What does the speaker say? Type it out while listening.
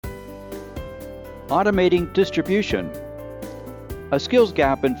automating distribution, a skills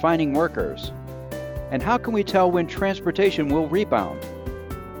gap in finding workers, and how can we tell when transportation will rebound?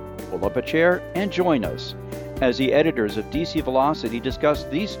 Pull up a chair and join us as the editors of DC Velocity discuss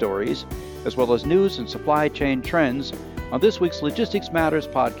these stories, as well as news and supply chain trends on this week's Logistics Matters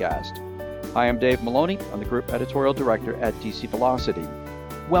podcast. Hi, I'm Dave Maloney. I'm the Group Editorial Director at DC Velocity.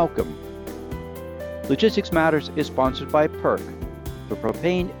 Welcome. Logistics Matters is sponsored by PERC, the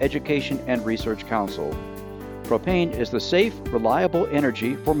Propane Education and Research Council. Propane is the safe, reliable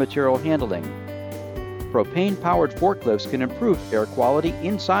energy for material handling. Propane-powered forklifts can improve air quality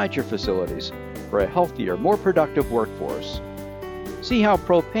inside your facilities for a healthier, more productive workforce. See how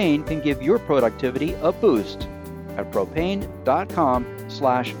propane can give your productivity a boost at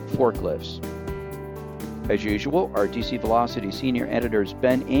propane.com/forklifts. As usual, our DC Velocity senior editors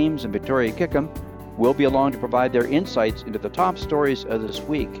Ben Ames and Victoria Kickham will be along to provide their insights into the top stories of this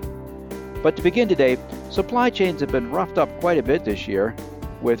week. But to begin today, supply chains have been roughed up quite a bit this year,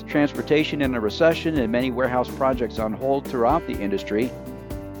 with transportation in a recession and many warehouse projects on hold throughout the industry.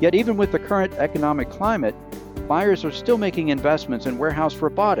 Yet even with the current economic climate, buyers are still making investments in warehouse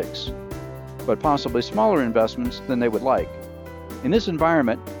robotics, but possibly smaller investments than they would like. In this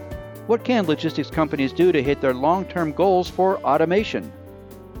environment, what can logistics companies do to hit their long-term goals for automation?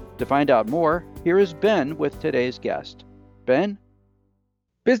 To find out more, here is Ben with today's guest. Ben?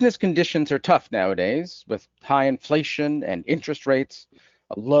 Business conditions are tough nowadays, with high inflation and interest rates,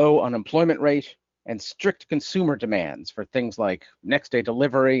 a low unemployment rate, and strict consumer demands for things like next-day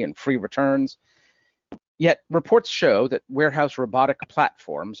delivery and free returns. Yet reports show that warehouse robotic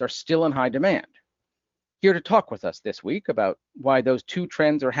platforms are still in high demand. Here to talk with us this week about why those two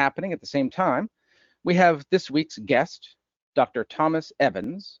trends are happening at the same time, we have this week's guest, Dr. Thomas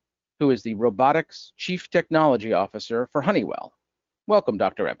Evans, who is the Robotics Chief Technology Officer for Honeywell. Welcome,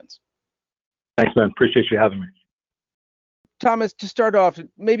 Dr. Evans. Thanks, man. Appreciate you having me. Thomas, to start off,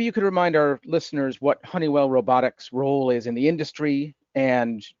 maybe you could remind our listeners what Honeywell Robotics' role is in the industry,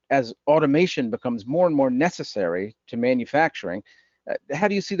 and as automation becomes more and more necessary to manufacturing, how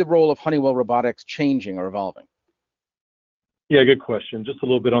do you see the role of Honeywell Robotics changing or evolving? Yeah, good question. Just a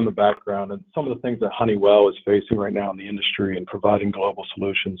little bit on the background and some of the things that Honeywell is facing right now in the industry and providing global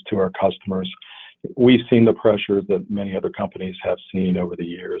solutions to our customers. We've seen the pressures that many other companies have seen over the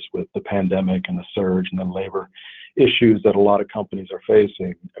years with the pandemic and the surge and the labor issues that a lot of companies are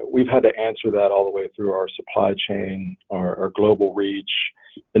facing. We've had to answer that all the way through our supply chain, our global reach,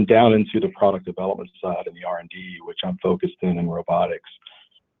 and down into the product development side and the R&D, which I'm focused in robotics.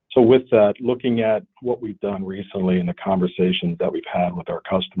 So with that, looking at what we've done recently and the conversations that we've had with our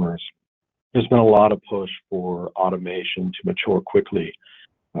customers, there's been a lot of push for automation to mature quickly,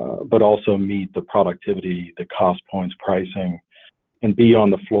 but also meet the productivity, the cost points, pricing, and be on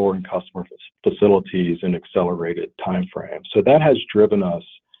the floor in customer facilities in accelerated time frames. So that has driven us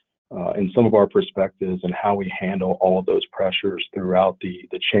in some of our perspectives and how we handle all of those pressures throughout the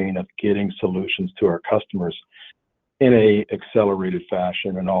chain of getting solutions to our customers in a accelerated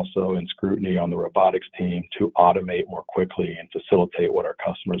fashion, and also in scrutiny on the robotics team to automate more quickly and facilitate what our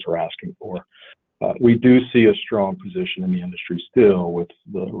customers are asking for. We do see a strong position in the industry still with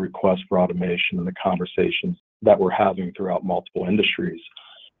the request for automation and the conversations that we're having throughout multiple industries.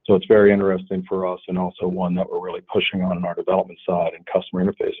 So it's very interesting for us, and also one that we're really pushing on our development side and customer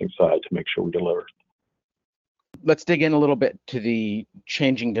interfacing side to make sure we deliver. Let's dig in a little bit to the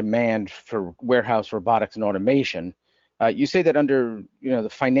changing demand for warehouse robotics and automation. You say that under the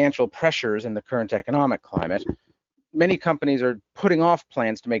financial pressures in the current economic climate, many companies are putting off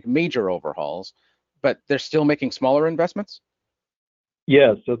plans to make major overhauls, but they're still making smaller investments?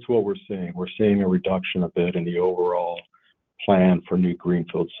 Yes, that's what we're seeing. We're seeing a reduction a bit in the overall plan for new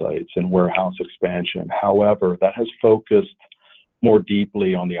greenfield sites and warehouse expansion. However, that has focused more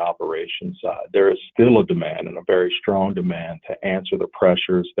deeply on the operations side. There is still a demand, and a very strong demand, to answer the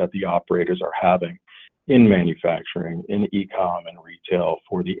pressures that the operators are having in manufacturing, in e-com and retail,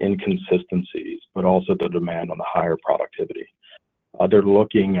 for the inconsistencies, but also the demand on the higher productivity. They're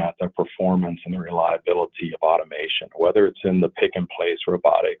looking at the performance and the reliability of automation, whether it's in the pick and place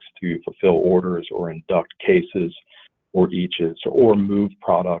robotics to fulfill orders or induct cases or eaches, or move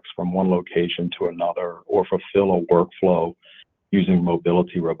products from one location to another, or fulfill a workflow using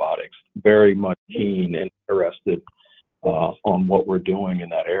mobility robotics. Very much keen and interested on what we're doing in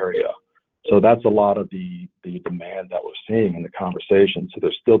that area. So that's a lot of the demand that we're seeing in the conversation. So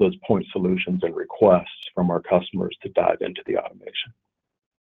there's still those point solutions and requests from our customers to dive into the automation.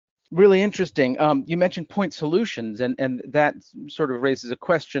 Really interesting. You mentioned point solutions, and that sort of raises a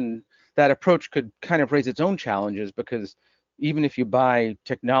question. That approach could kind of raise its own challenges because even if you buy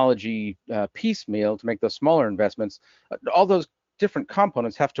technology piecemeal to make those smaller investments, all those different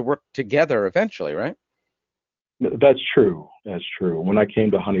components have to work together eventually, right? That's true. That's true. When I came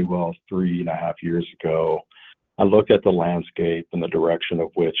to Honeywell 3.5 years ago, I looked at the landscape and the direction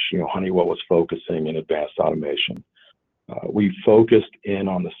of which Honeywell was focusing in advanced automation. We focused in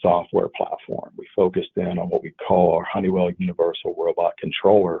on the software platform. We focused in on what we call our Honeywell Universal Robot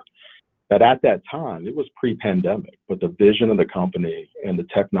Controller. That at that time, it was pre-pandemic, but the vision of the company and the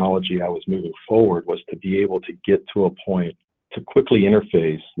technology I was moving forward was to be able to get to a point to quickly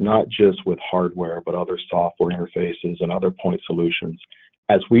interface, not just with hardware, but other software interfaces and other point solutions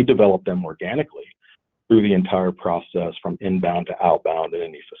as we develop them organically through the entire process from inbound to outbound in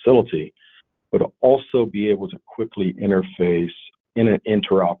any facility, but also be able to quickly interface in an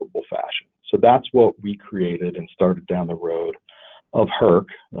interoperable fashion. So that's what we created and started down the road of HURC,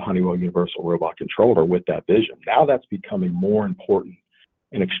 the Honeywell Universal Robot Controller, with that vision. Now that's becoming more important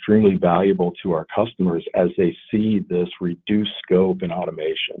and extremely valuable to our customers as they see this reduced scope in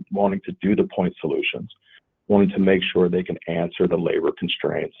automation, wanting to do the point solutions, wanting to make sure they can answer the labor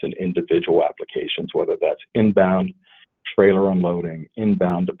constraints in individual applications, whether that's inbound trailer unloading,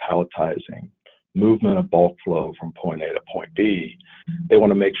 inbound to palletizing, movement of bulk flow from point A to point B. They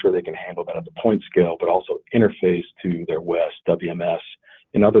want to make sure they can handle that at the point scale, but also interface to their WES, WMS,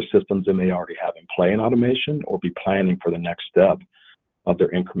 and other systems they may already have in play in automation or be planning for the next step of their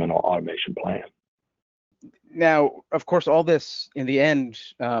incremental automation plan. Now, of course, all this in the end,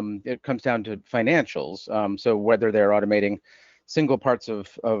 it comes down to financials. So whether they're automating single parts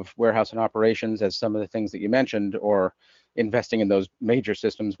of warehouse and operations, as some of the things that you mentioned, or investing in those major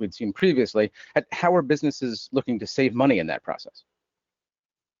systems we'd seen previously, how are businesses looking to save money in that process?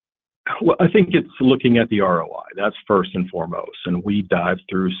 Well, I think it's looking at the ROI. That's first and foremost. And we dive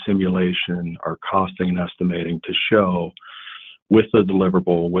through simulation, our costing and estimating to show with the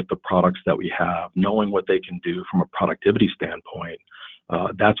deliverable, with the products that we have, knowing what they can do from a productivity standpoint.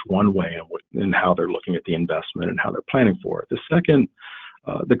 That's one way in how they're looking at the investment and how they're planning for it. The second,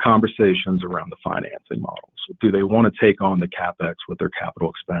 the conversations around the financing models. Do they want to take on the CapEx with their capital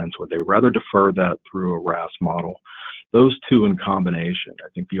expense? Would they rather defer that through a RAS model? Those two in combination, I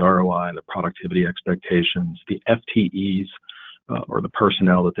think the ROI and the productivity expectations, the FTEs or the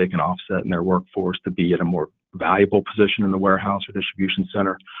personnel that they can offset in their workforce to be at a more valuable position in the warehouse or distribution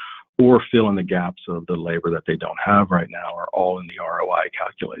center, or fill in the gaps of the labor that they don't have right now, are all in the ROI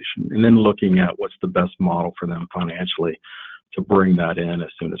calculation. And then looking at what's the best model for them financially to bring that in as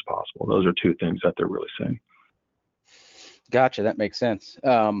soon as possible. Those are two things that they're really seeing. Gotcha, that makes sense.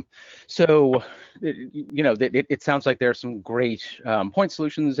 So, it sounds like there's some great point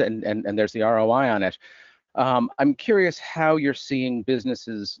solutions and there's the ROI on it. I'm curious how you're seeing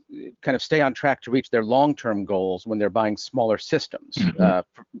businesses kind of stay on track to reach their long-term goals when they're buying smaller systems.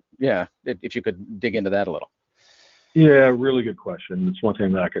 If you could dig into that a little. Yeah, really good question. It's one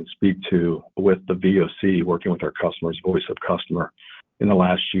thing that I can speak to with the VOC, working with our customers, voice of customer, in the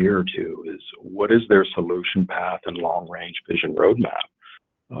last year or two, is what is their solution path and long-range vision roadmap?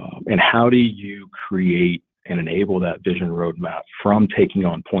 And how do you create and enable that vision roadmap from taking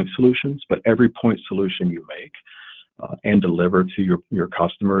on point solutions, but every point solution you make and deliver to your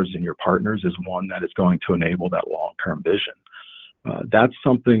customers and your partners is one that is going to enable that long-term vision. That's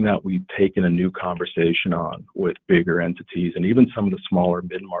something that we've taken a new conversation on with bigger entities and even some of the smaller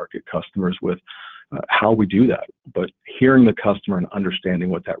mid-market customers with how we do that. But hearing the customer and understanding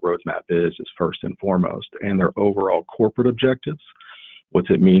what that roadmap is first and foremost, and their overall corporate objectives. What's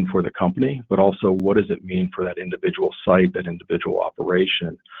it mean for the company, but also what does it mean for that individual site, that individual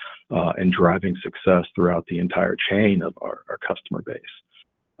operation, and driving success throughout the entire chain of our customer base.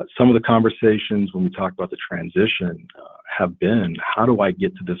 Some of the conversations when we talk about the transition have been, how do I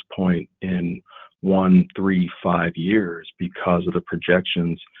get to this point in 1, 3, 5 years because of the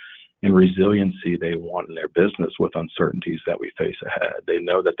projections and resiliency they want in their business with uncertainties that we face ahead. They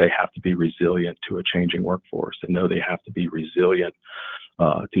know that they have to be resilient to a changing workforce. They know they have to be resilient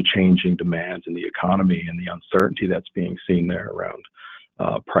to changing demands in the economy and the uncertainty that's being seen there around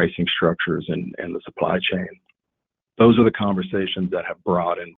pricing structures and the supply chain. Those are the conversations that have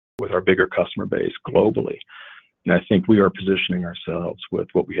broadened with our bigger customer base globally. And I think we are positioning ourselves with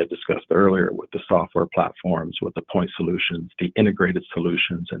what we had discussed earlier with the software platforms, with the point solutions, the integrated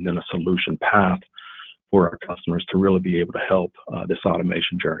solutions, and then a solution path for our customers to really be able to help this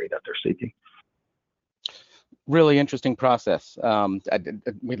automation journey that they're seeking. Really interesting process.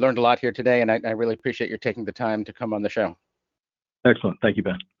 We learned a lot here today, and I really appreciate your taking the time to come on the show. Excellent. Thank you,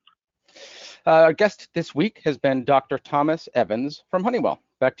 Ben. Our guest this week has been Dr. Thomas Evans from Honeywell.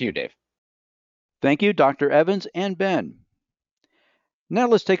 Back to you, Dave. Thank you, Dr. Evans and Ben. Now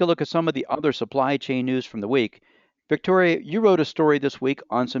let's take a look at some of the other supply chain news from the week. Victoria, you wrote a story this week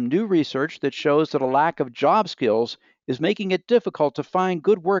on some new research that shows that a lack of job skills is making it difficult to find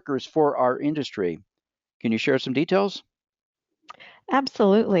good workers for our industry. Can you share some details?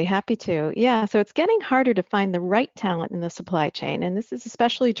 Absolutely, happy to. Yeah, so it's getting harder to find the right talent in the supply chain, and this is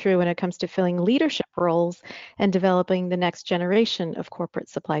especially true when it comes to filling leadership roles and developing the next generation of corporate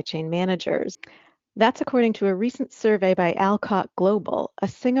supply chain managers. That's according to a recent survey by Alcott Global, a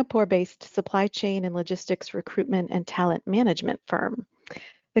Singapore-based supply chain and logistics recruitment and talent management firm.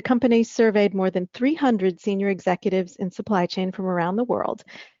 The company surveyed more than 300 senior executives in supply chain from around the world,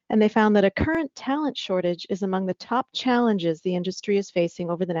 and they found that a current talent shortage is among the top challenges the industry is facing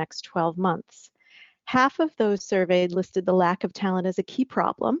over the next 12 months. Half of those surveyed listed the lack of talent as a key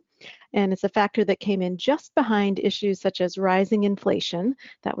problem, and it's a factor that came in just behind issues such as rising inflation,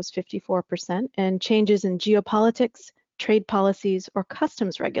 that was 54%, and changes in geopolitics, trade policies, or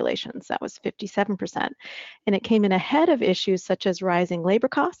customs regulations, that was 57%. And it came in ahead of issues such as rising labor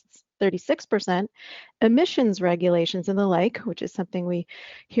costs, 36%, emissions regulations and the like, which is something we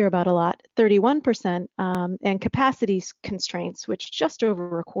hear about a lot, 31%, and capacity constraints, which just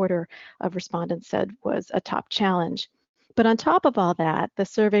over a quarter of respondents said was a top challenge. But on top of all that, the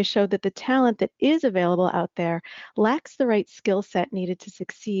survey showed that the talent that is available out there lacks the right skill set needed to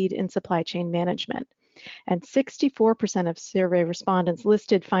succeed in supply chain management. And 64% of survey respondents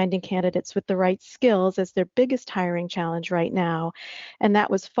listed finding candidates with the right skills as their biggest hiring challenge right now. And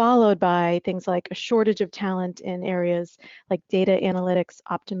that was followed by things like a shortage of talent in areas like data analytics,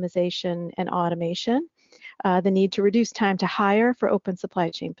 optimization, and automation. The need to reduce time to hire for open supply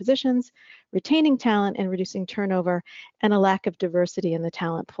chain positions, retaining talent and reducing turnover, and a lack of diversity in the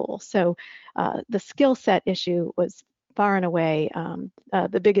talent pool. So the skill set issue was far and away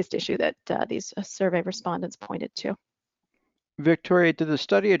the biggest issue that these survey respondents pointed to. Victoria, did the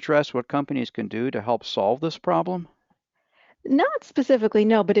study address what companies can do to help solve this problem? Not specifically,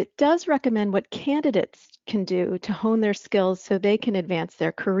 no, but it does recommend what candidates can do to hone their skills so they can advance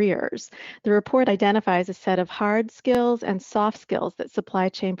their careers. The report identifies a set of hard skills and soft skills that supply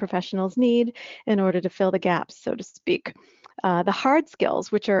chain professionals need in order to fill the gaps, so to speak. The hard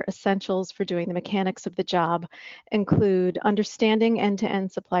skills, which are essentials for doing the mechanics of the job, include understanding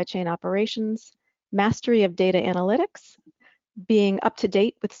end-to-end supply chain operations, mastery of data analytics, being up to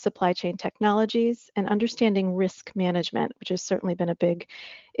date with supply chain technologies, and understanding risk management, which has certainly been a big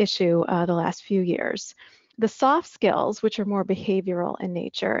issue the last few years. The soft skills, which are more behavioral in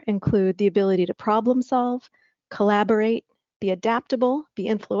nature, include the ability to problem solve, collaborate, be adaptable, be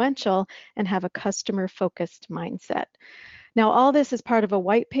influential, and have a customer-focused mindset. Now, all this is part of a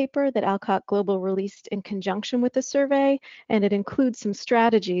white paper that Alcott Global released in conjunction with the survey, and it includes some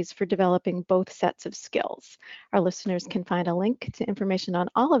strategies for developing both sets of skills. Our listeners can find a link to information on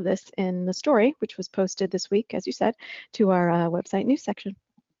all of this in the story, which was posted this week, as you said, to our website news section.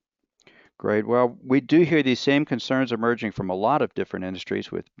 Great. Well, we do hear these same concerns emerging from a lot of different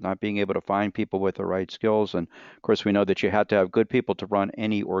industries with not being able to find people with the right skills. And of course, we know that you have to have good people to run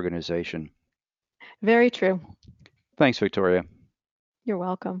any organization. Very true. Thanks, Victoria. You're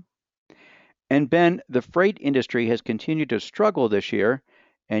welcome. And Ben, the freight industry has continued to struggle this year,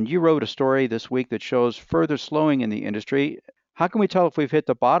 and you wrote a story this week that shows further slowing in the industry. How can we tell if we've hit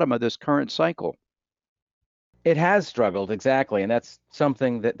the bottom of this current cycle? It has struggled, exactly, and that's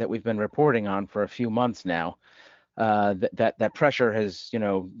something that we've been reporting on for a few months now. That pressure has,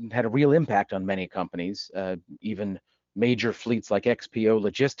 had a real impact on many companies. Even major fleets like XPO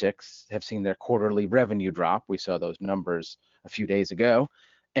Logistics have seen their quarterly revenue drop. We saw those numbers a few days ago.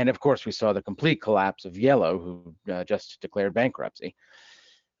 And of course, we saw the complete collapse of Yellow, who just declared bankruptcy.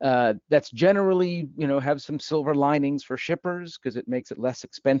 That's generally, have some silver linings for shippers because it makes it less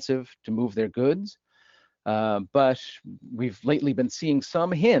expensive to move their goods. But we've lately been seeing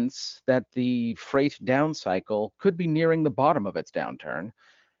some hints that the freight down cycle could be nearing the bottom of its downturn.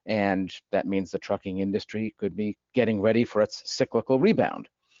 And that means the trucking industry could be getting ready for its cyclical rebound.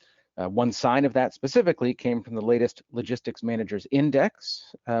 One sign of that specifically came from the latest Logistics Managers Index,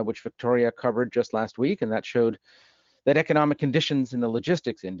 which Victoria covered just last week, and that showed that economic conditions in the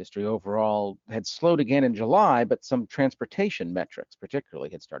logistics industry overall had slowed again in July, but some transportation metrics particularly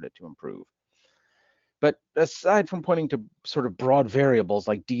had started to improve. But aside from pointing to sort of broad variables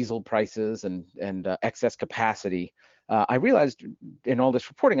like diesel prices and excess capacity, I realized in all this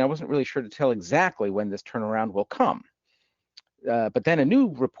reporting, I wasn't really sure to tell exactly when this turnaround will come. But then a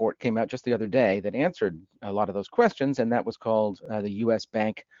new report came out just the other day that answered a lot of those questions, and that was called the U.S.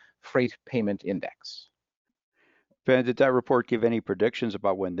 Bank Freight Payment Index. Ben, did that report give any predictions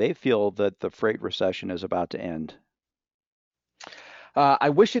about when they feel that the freight recession is about to end? I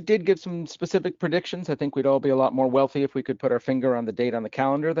wish it did give some specific predictions. I think we'd all be a lot more wealthy if we could put our finger on the date on the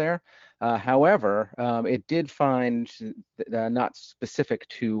calendar there. However, it did find not specific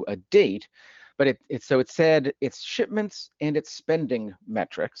to a date, but it said its shipments and its spending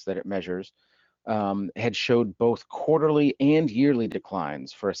metrics that it measures had showed both quarterly and yearly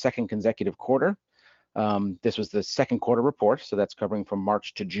declines for a second consecutive quarter. This was the second quarter report, so that's covering from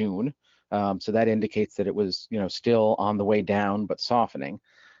March to June. So that indicates that it was, still on the way down, but softening.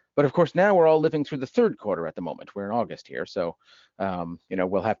 But of course, now we're all living through the third quarter at the moment. We're in August here, so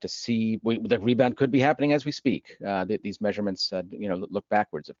we'll have to see. The rebound could be happening as we speak. These measurements, look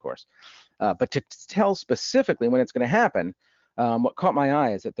backwards, of course. But to tell specifically when it's going to happen, what caught my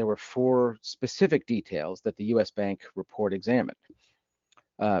eye is that there were 4 specific details that the U.S. Bank report examined.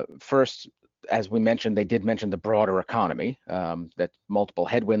 First, as we mentioned, they did mention the broader economy, that multiple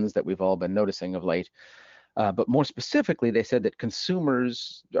headwinds that we've all been noticing of late. But more specifically, they said that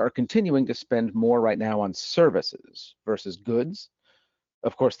consumers are continuing to spend more right now on services versus goods.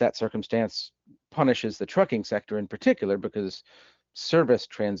 Of course, that circumstance punishes the trucking sector in particular because service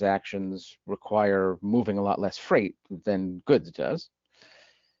transactions require moving a lot less freight than goods does.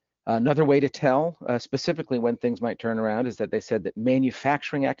 Another way to tell specifically when things might turn around is that they said that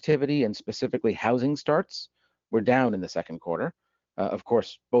manufacturing activity and specifically housing starts were down in the second quarter. Of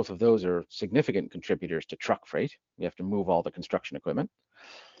course, both of those are significant contributors to truck freight. You have to move all the construction equipment.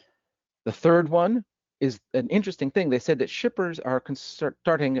 The third one is an interesting thing. They said that shippers are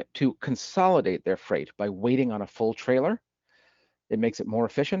starting to consolidate their freight by waiting on a full trailer. It makes it more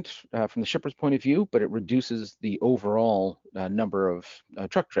efficient from the shipper's point of view, but it reduces the overall number of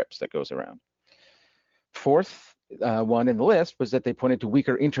truck trips that goes around. Fourth one in the list was that they pointed to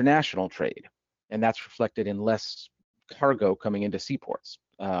weaker international trade, and that's reflected in less cargo coming into seaports.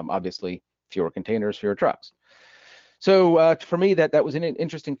 Obviously, fewer containers, fewer trucks. So for me, that was an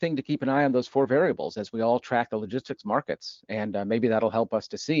interesting thing to keep an eye on those 4 variables as we all track the logistics markets, and maybe that'll help us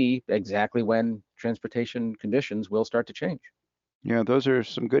to see exactly when transportation conditions will start to change. Yeah, those are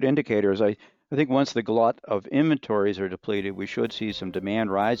some good indicators. I think once the glut of inventories are depleted, we should see some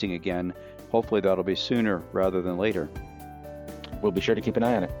demand rising again. Hopefully that'll be sooner rather than later. We'll be sure to keep an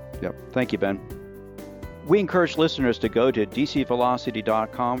eye on it. Yep. Thank you, Ben. We encourage listeners to go to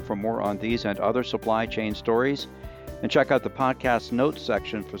dcvelocity.com for more on these and other supply chain stories, and check out the podcast notes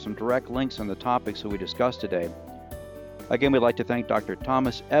section for some direct links on the topics that we discussed today. Again, we'd like to thank Dr.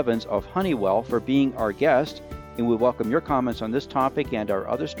 Thomas Evans of Honeywell for being our guest, and we welcome your comments on this topic and our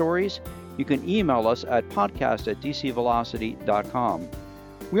other stories. You can email us at podcast@dcvelocity.com.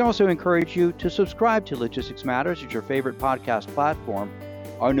 We also encourage you to subscribe to Logistics Matters at your favorite podcast platform.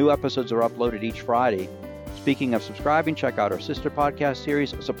 Our new episodes are uploaded each Friday. Speaking of subscribing, check out our sister podcast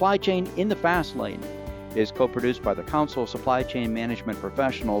series, Supply Chain in the Fast Lane. It is co-produced by the Council of Supply Chain Management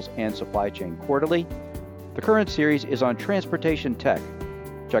Professionals and Supply Chain Quarterly. The current series is on transportation tech.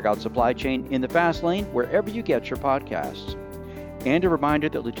 Check out Supply Chain in the Fast Lane wherever you get your podcasts. And a reminder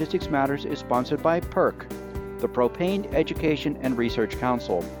that Logistics Matters is sponsored by PERC, the Propane Education and Research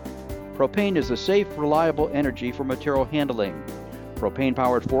Council. Propane is a safe, reliable energy for material handling.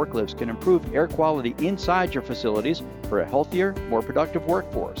 Propane-powered forklifts can improve air quality inside your facilities for a healthier, more productive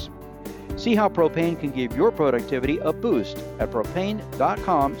workforce. See how propane can give your productivity a boost at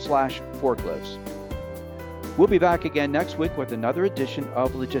propane.com/forklifts. We'll be back again next week with another edition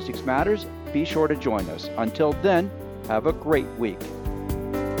of Logistics Matters. Be sure to join us. Until then, have a great week.